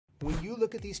When you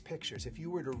look at these pictures, if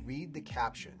you were to read the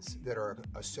captions that are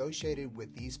associated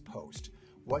with these posts,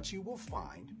 what you will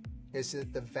find is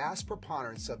that the vast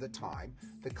preponderance of the time,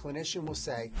 the clinician will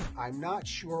say, I'm not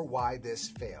sure why this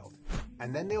failed.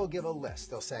 And then they'll give a list.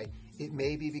 They'll say, it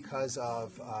may be because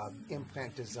of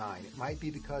implant design. It might be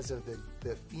because of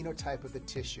the phenotype of the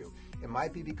tissue. It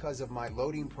might be because of my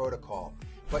loading protocol.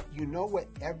 But you know what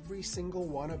every single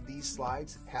one of these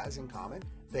slides has in common?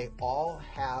 They all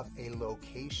have a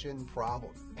location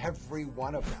problem, every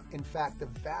one of them. In fact, the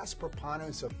vast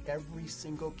preponderance of every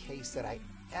single case that I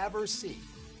ever see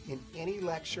in any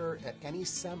lecture, at any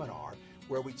seminar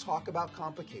where we talk about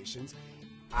complications,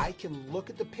 I can look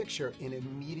at the picture and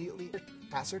immediately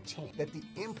ascertain that the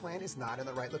implant is not in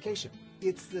the right location.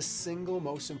 It's the single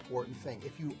most important thing.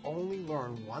 If you only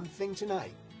learn one thing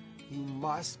tonight, you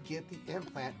must get the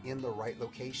implant in the right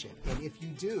location. And if you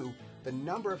do, the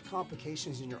number of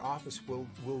complications in your office will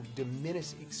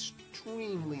diminish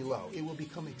extremely low. It will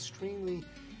become extremely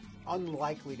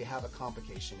unlikely to have a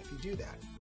complication if you do that.